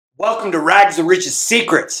Welcome to Rags to Riches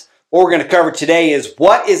Secrets. What we're going to cover today is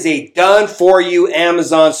what is a done-for-you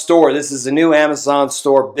Amazon store. This is a new Amazon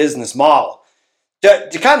store business model.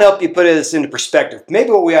 To kind of help you put this into perspective,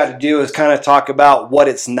 maybe what we ought to do is kind of talk about what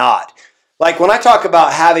it's not. Like when I talk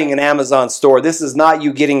about having an Amazon store, this is not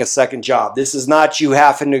you getting a second job. This is not you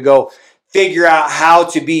having to go figure out how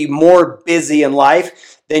to be more busy in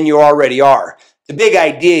life than you already are. The big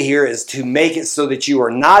idea here is to make it so that you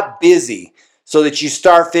are not busy, so that you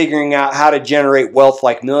start figuring out how to generate wealth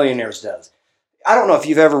like Millionaires does. I don't know if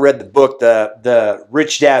you've ever read the book, the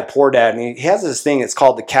Rich Dad, Poor Dad, and he has this thing, it's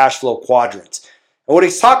called the cash flow quadrants. And what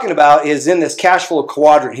he's talking about is in this cash flow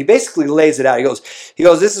quadrant, he basically lays it out. He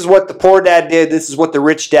goes, this is what the poor dad did, this is what the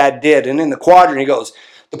rich dad did. And in the quadrant, he goes,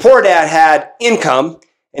 the poor dad had income,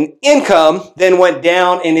 and income then went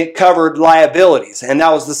down and it covered liabilities. And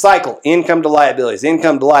that was the cycle, income to liabilities,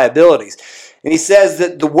 income to liabilities. And he says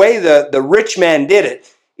that the way the rich man did it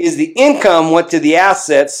is the income went to the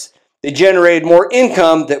assets. They generated more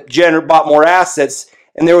income that bought more assets.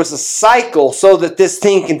 And there was a cycle so that this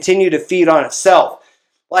thing continued to feed on itself.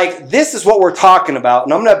 Like this is what we're talking about.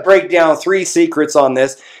 And I'm going to break down 3 secrets on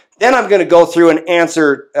this. Then I'm going to go through and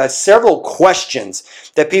answer several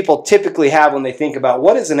questions that people typically have when they think about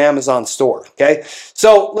what is an Amazon store. Okay,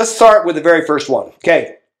 so let's start with the very first one.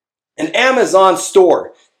 Okay, an Amazon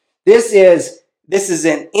store. This is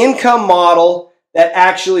an income model that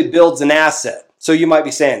actually builds an asset. So you might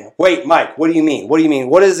be saying, wait, Mike, what do you mean? What do you mean?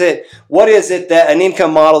 What is it that an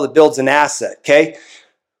income model that builds an asset? Okay.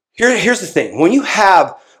 Here's the thing. When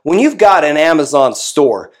you've got an Amazon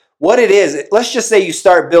store, what it is, let's just say you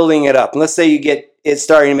start building it up. And let's say you get it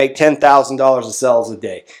starting to make $10,000 of sales a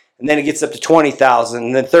day. And then it gets up to 20,000,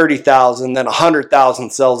 and then 30,000, then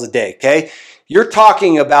 100,000 sales a day. Okay. You're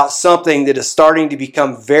talking about something that is starting to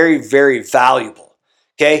become very, very valuable,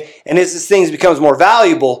 okay? And as this thing becomes more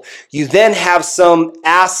valuable, you then have some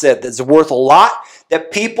asset that's worth a lot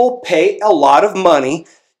that people pay a lot of money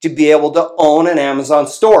to be able to own an Amazon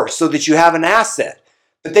store so that you have an asset.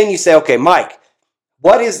 But then you say, okay, Mike,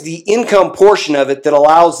 what is the income portion of it that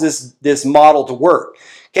allows this model to work?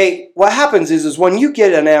 Okay, what happens is when you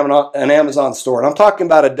get an Amazon store, and I'm talking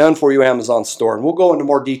about a done-for-you Amazon store, and we'll go into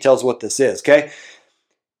more details what this is, okay?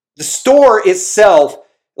 The store itself,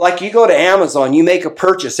 like you go to Amazon, you make a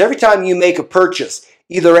purchase. Every time you make a purchase,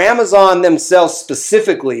 either Amazon themselves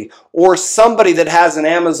specifically or somebody that has an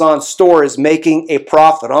Amazon store is making a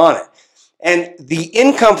profit on it. And the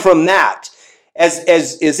income from that, as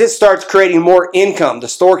it starts creating more income, the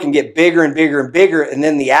store can get bigger and bigger and bigger, and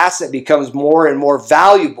then the asset becomes more and more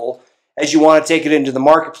valuable as you want to take it into the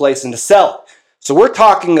marketplace and to sell it. So we're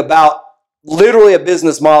talking about literally a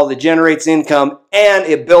business model that generates income and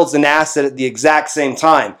it builds an asset at the exact same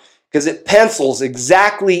time because it pencils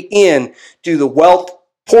exactly in to the wealth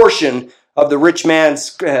portion of the rich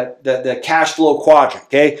man's the cash flow quadrant.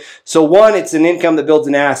 Okay, so 1, it's an income that builds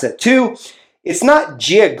an asset. 2, it's not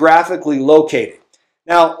geographically located.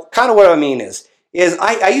 Now, kind of what I mean is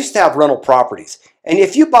I used to have rental properties. And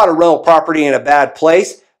if you bought a rental property in a bad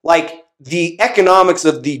place, like the economics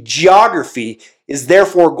of the geography is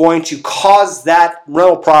therefore going to cause that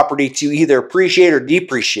rental property to either appreciate or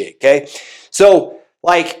depreciate, okay? So,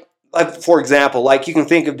 like for example, like you can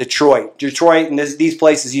think of Detroit. And these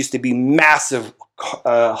places used to be massive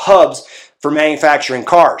hubs for manufacturing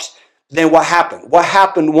cars. Then what happened? What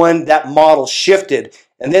happened when that model shifted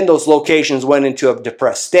and then those locations went into a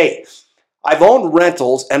depressed state? I've owned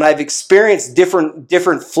rentals and I've experienced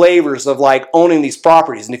different flavors of like owning these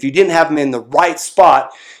properties. And if you didn't have them in the right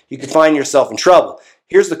spot, you could find yourself in trouble.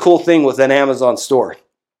 Here's the cool thing with an Amazon store.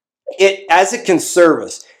 As it can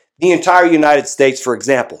service the entire United States, for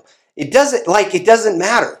example, it doesn't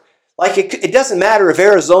matter. Like it doesn't matter if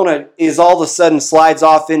Arizona is all of a sudden slides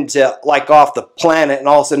off into like off the planet and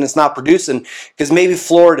all of a sudden it's not producing because maybe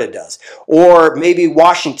Florida does or maybe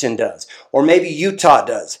Washington does or maybe Utah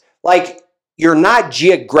does. Like you're not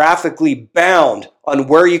geographically bound on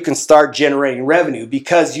where you can start generating revenue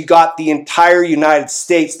because you got the entire United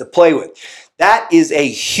States to play with. That is a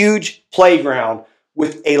huge playground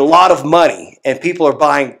with a lot of money and people are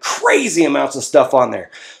buying crazy amounts of stuff on there.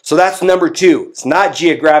 So that's number 2. It's not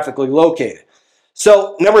geographically located.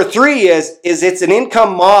 So number 3 is it's an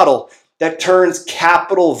income model that turns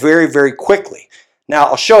capital very, very quickly. Now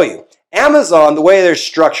I'll show you. Amazon, the way they're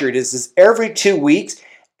structured is every 2 weeks,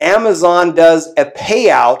 Amazon does a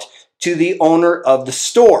payout to the owner of the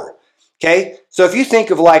store. Okay? So if you think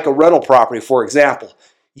of like a rental property, for example,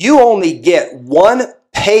 you only get one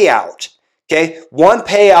payout. Okay, 1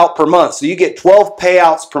 payout per month. So you get 12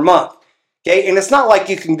 payouts per month. Okay, and it's not like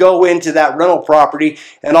you can go into that rental property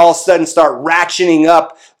and all of a sudden start ratcheting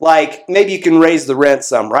up, like maybe you can raise the rent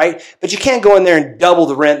some, right? But you can't go in there and double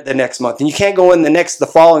the rent the next month, and you can't go in the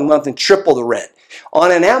following month and triple the rent.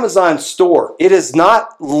 On an Amazon store, it is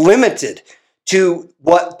not limited to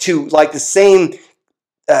like the same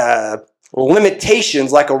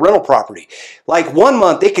limitations like a rental property. Like one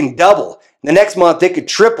month it can double, the next month it could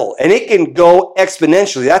triple, and it can go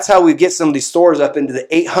exponentially. That's how we get some of these stores up into the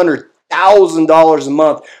 $800,000 a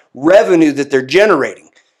month revenue that they're generating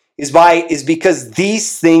is because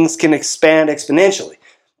these things can expand exponentially.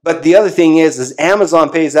 But the other thing is Amazon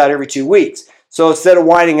pays out every 2 weeks. So instead of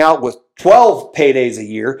winding out with 12 paydays a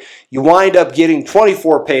year, you wind up getting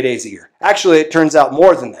 24 paydays a year. Actually, it turns out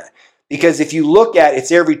more than that. Because if you look at it,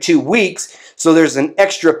 it's every 2 weeks, so there's an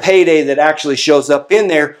extra payday that actually shows up in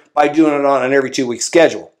there by doing it on an every 2 week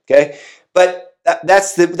schedule. Okay, but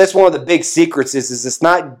that's one of the big secrets is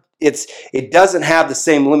it doesn't have the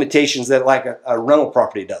same limitations that like a rental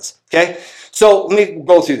property does. Okay, so let me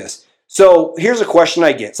go through this. So here's a question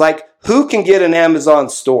I get. It's like, who can get an Amazon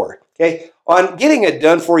store? Okay, on getting a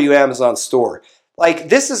done for you Amazon store. Like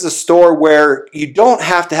this is a store where you don't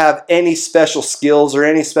have to have any special skills or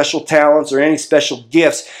any special talents or any special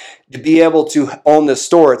gifts to be able to own this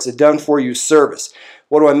store. It's a done for you service.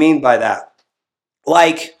 What do I mean by that?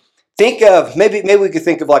 Like think of maybe we could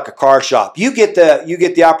think of like a car shop. You get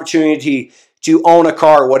the opportunity to own a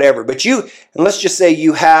car or whatever, but and let's just say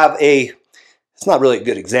you have it's not really a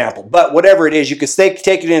good example, but whatever it is, you can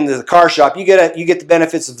take it into the car shop. You get the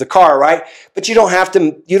benefits of the car, right? But you don't have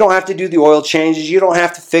to do the oil changes. You don't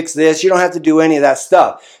have to fix this. You don't have to do any of that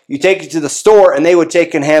stuff. You take it to the store, and they would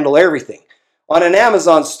take and handle everything. On an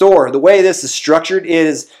Amazon store, the way this is structured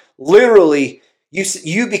is literally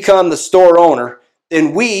you become the store owner.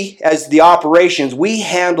 Then we, as the operations, we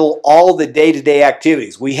handle all the day-to-day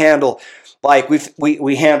activities. We handle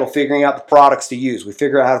we handle figuring out the products to use. We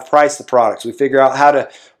figure out how to price the products. We figure out how to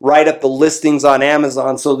write up the listings on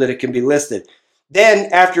Amazon so that it can be listed.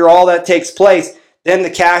 Then after all that takes place, then the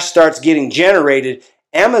cash starts getting generated.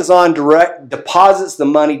 Amazon deposits the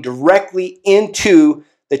money directly into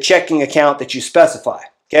the checking account that you specify.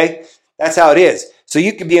 Okay? That's how it is. So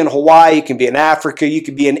you could be in Hawaii, you can be in Africa, you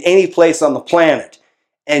could be in any place on the planet,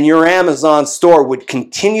 and your Amazon store would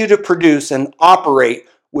continue to produce and operate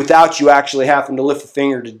without you actually having to lift a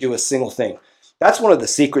finger to do a single thing. That's one of the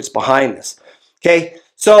secrets behind this. Okay,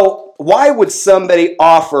 so why would somebody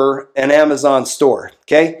offer an Amazon store?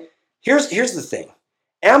 Okay, here's the thing.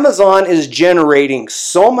 Amazon is generating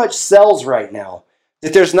so much sales right now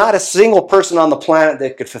that there's not a single person on the planet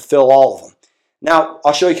that could fulfill all of them. Now,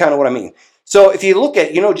 I'll show you kind of what I mean. So if you look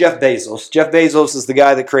at, Jeff Bezos. Jeff Bezos is the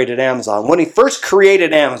guy that created Amazon. When he first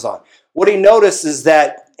created Amazon, what he noticed is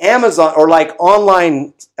that Amazon or like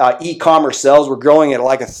online e-commerce sales were growing at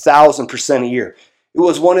like 1,000% a year. It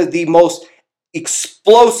was one of the most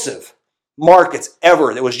explosive markets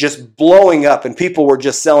ever that was just blowing up, and people were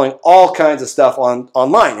just selling all kinds of stuff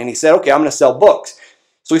online. And he said, okay, I'm going to sell books.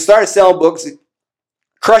 So he started selling books,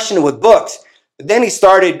 crushing it with books. But then he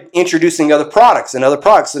started introducing other products.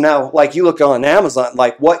 So now, like you look on Amazon,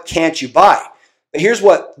 like what can't you buy? But here's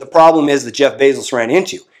what the problem is that Jeff Bezos ran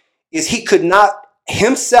into, is he could not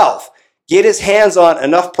himself get his hands on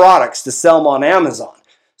enough products to sell them on Amazon.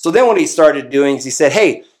 So then what he started doing is he said,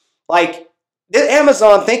 hey, like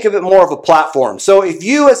Amazon, think of it more of a platform. So if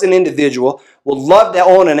you as an individual would love to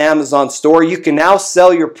own an Amazon store, you can now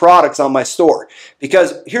sell your products on my store.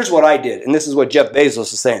 Because here's what I did, and this is what Jeff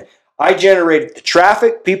Bezos is saying. I generated the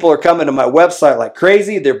traffic. People are coming to my website like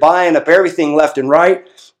crazy. They're buying up everything left and right.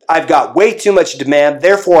 I've got way too much demand.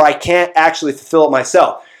 Therefore, I can't actually fulfill it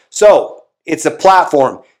myself. So it's a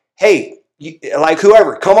platform. Hey, like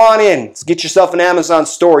whoever, come on in. Get yourself an Amazon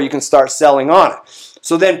store. You can start selling on it.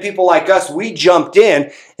 So then people like us, we jumped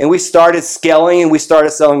in and we started scaling and we started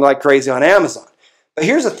selling like crazy on Amazon. But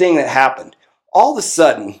here's the thing that happened. All of a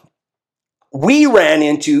sudden, we ran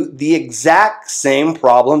into the exact same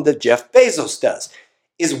problem that Jeff Bezos does,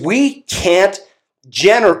 is we can't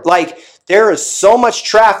generate, like there is so much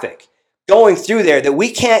traffic going through there that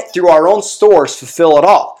we can't, through our own stores, fulfill it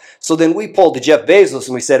all. So then we pulled to Jeff Bezos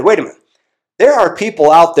and we said, wait a minute, there are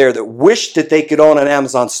people out there that wish that they could own an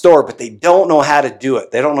Amazon store, but they don't know how to do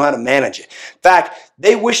it. They don't know how to manage it. In fact,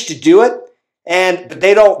 they wish to do it, but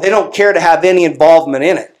they don't care to have any involvement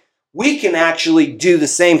in it. We can actually do the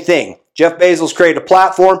same thing. Jeff Bezos created a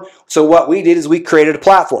platform, so what we did is we created a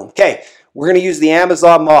platform. Okay, we're going to use the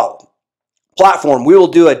Amazon model. Platform, we will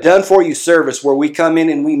do a done-for-you service where we come in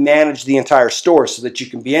and we manage the entire store so that you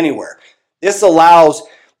can be anywhere. This allows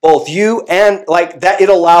both you and like that, it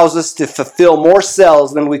allows us to fulfill more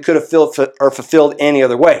sales than we could have fulfilled any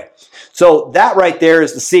other way. So that right there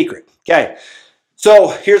is the secret. Okay. So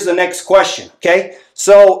here's the next question. Okay.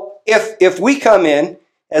 So if we come in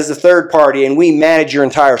as a third party and we manage your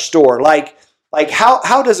entire store, like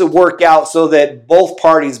how does it work out so that both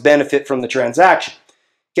parties benefit from the transaction?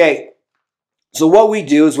 Okay. So what we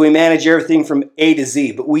do is we manage everything from A to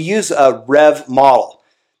Z, but we use a rev model.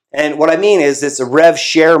 And what I mean is it's a rev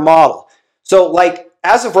share model. So like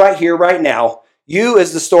as of right here, right now, you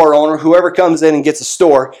as the store owner, whoever comes in and gets a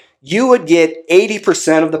store, you would get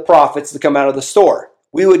 80% of the profits that come out of the store.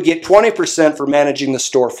 We would get 20% for managing the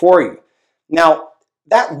store for you. Now,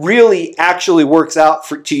 that really actually works out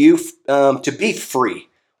to you to be free.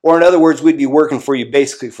 Or in other words, we'd be working for you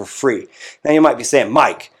basically for free. Now you might be saying,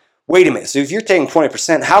 Mike, wait a minute. So if you're taking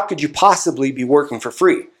 20%, how could you possibly be working for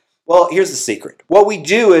free? Well, here's the secret. What we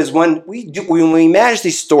do is when we manage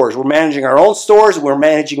these stores, we're managing our own stores, we're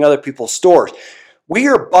managing other people's stores. We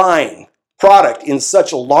are buying product in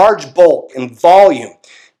such a large bulk and volume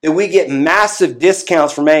that we get massive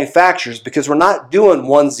discounts from manufacturers because we're not doing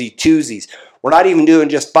onesie twosies. We're not even doing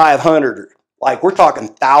just 500. Like we're talking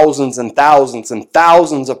thousands and thousands and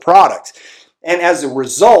thousands of products. And as a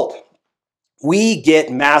result, we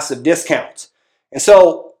get massive discounts. And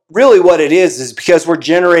so really what it is because we're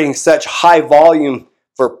generating such high volume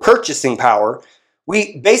for purchasing power,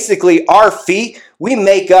 we basically, our fee, we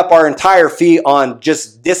make up our entire fee on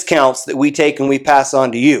just discounts that we take and we pass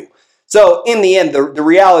on to you. So in the end, the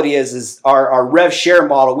reality is our rev share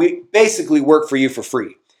model, we basically work for you for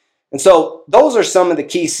free. And so those are some of the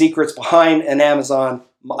key secrets behind an Amazon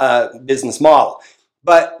business model.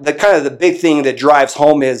 But the big thing that drives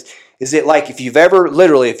home is it like if you've ever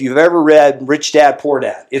read Rich Dad, Poor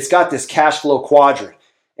Dad, it's got this cash flow quadrant.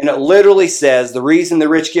 And it literally says the reason the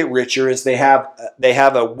rich get richer is they have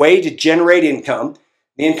a way to generate income.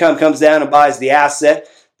 The income comes down and buys the asset.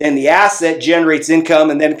 Then the asset generates income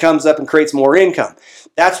and then comes up and creates more income.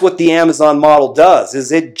 That's what the Amazon model does,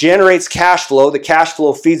 is it generates cash flow. The cash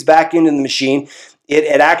flow feeds back into the machine.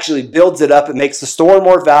 It actually builds it up. It makes the store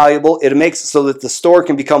more valuable. It makes it so that the store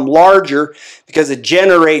can become larger because it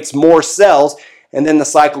generates more sales. And then the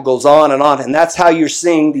cycle goes on. And that's how you're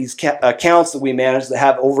seeing these accounts that we manage that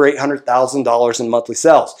have over $800,000 in monthly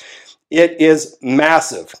sales. It is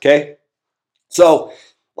massive, okay? So,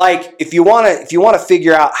 like, if you want to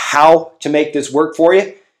figure out how to make this work for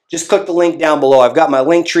you, just click the link down below. I've got my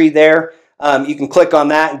link tree there. You can click on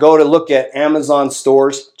that and go to look at Amazon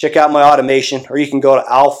stores. Check out my automation, or you can go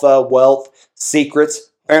to Alpha Wealth Secrets.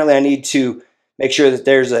 Apparently, I need to make sure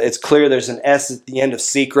that it's clear there's an S at the end of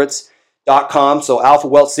secrets.com. So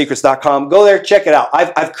alphawealthsecrets.com. Go there, check it out.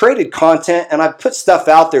 I've created content and I've put stuff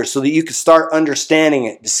out there so that you can start understanding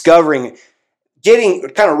it, discovering it,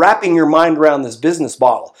 wrapping your mind around this business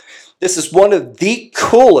model. This is one of the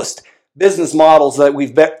coolest business models that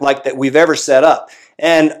we've ever set up.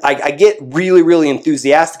 And I get really, really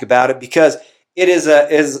enthusiastic about it because it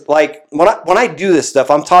is like when I do this stuff,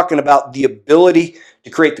 I'm talking about the ability to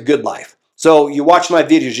create the good life. So you watch my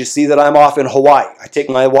videos, you see that I'm off in Hawaii. I take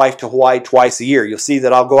my wife to Hawaii twice a year. You'll see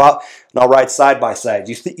that I'll go out and I'll ride side-by-side.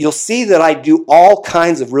 You'll see that I do all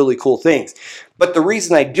kinds of really cool things. But the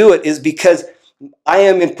reason I do it is because I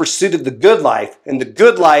am in pursuit of the good life. And the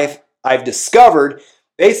good life I've discovered,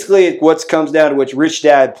 basically what comes down to what Rich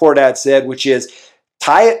Dad, Poor Dad said, which is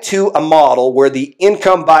tie it to a model where the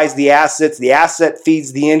income buys the assets, the asset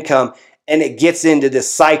feeds the income, and it gets into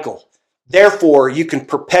this cycle. Therefore, you can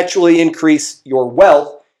perpetually increase your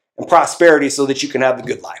wealth and prosperity so that you can have the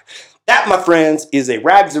good life. That, my friends, is a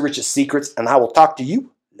Rags to Riches Secrets, and I will talk to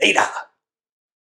you later.